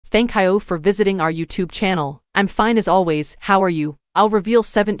Thank you for visiting our YouTube channel. I'm fine as always, how are you? I'll reveal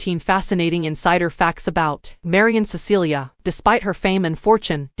 17 fascinating insider facts about Marion Cecilia. Despite her fame and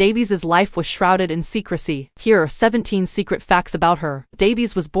fortune, Davies' life was shrouded in secrecy. Here are 17 secret facts about her.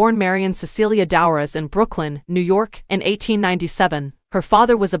 Davies was born Marion Cecilia Dowras in Brooklyn, New York, in 1897. Her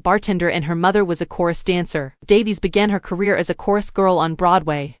father was a bartender and her mother was a chorus dancer. Davies began her career as a chorus girl on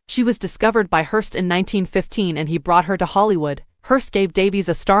Broadway. She was discovered by Hearst in 1915 and he brought her to Hollywood. Hearst gave Davies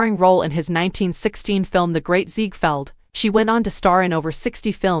a starring role in his 1916 film The Great Ziegfeld. She went on to star in over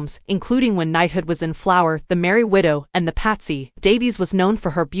 60 films, including When Knighthood Was in Flower, The Merry Widow, and The Patsy. Davies was known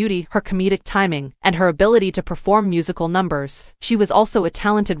for her beauty, her comedic timing, and her ability to perform musical numbers. She was also a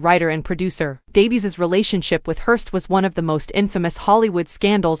talented writer and producer. Davies' relationship with Hearst was one of the most infamous Hollywood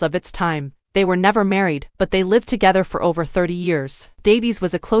scandals of its time. They were never married, but they lived together for over 30 years. Davies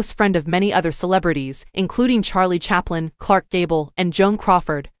was a close friend of many other celebrities, including Charlie Chaplin, Clark Gable, and Joan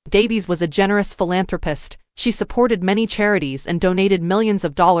Crawford. Davies was a generous philanthropist. She supported many charities and donated millions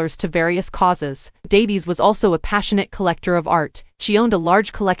of dollars to various causes. Davies was also a passionate collector of art. She owned a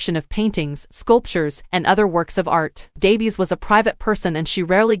large collection of paintings, sculptures, and other works of art. Davies was a private person and she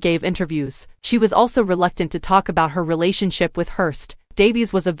rarely gave interviews. She was also reluctant to talk about her relationship with Hearst.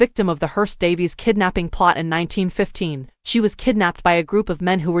 Davies was a victim of the Hearst-Davies kidnapping plot in 1915. She was kidnapped by a group of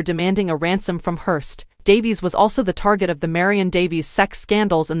men who were demanding a ransom from Hearst. Davies was also the target of the Marion Davies sex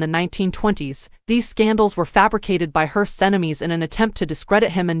scandals in the 1920s. These scandals were fabricated by Hearst's enemies in an attempt to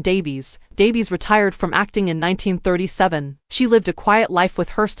discredit him and Davies. Davies retired from acting in 1937. She lived a quiet life with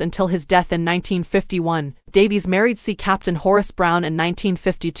Hearst until his death in 1951. Davies married Sea Captain Horace Brown in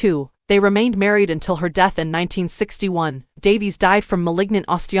 1952. They remained married until her death in 1961. Davies died from malignant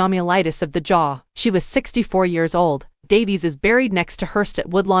osteomyelitis of the jaw. She was 64 years old. Davies is buried next to Hearst at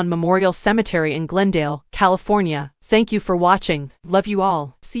Woodlawn Memorial Cemetery in Glendale, California. Thank you for watching. Love you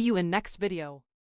all. See you in next video.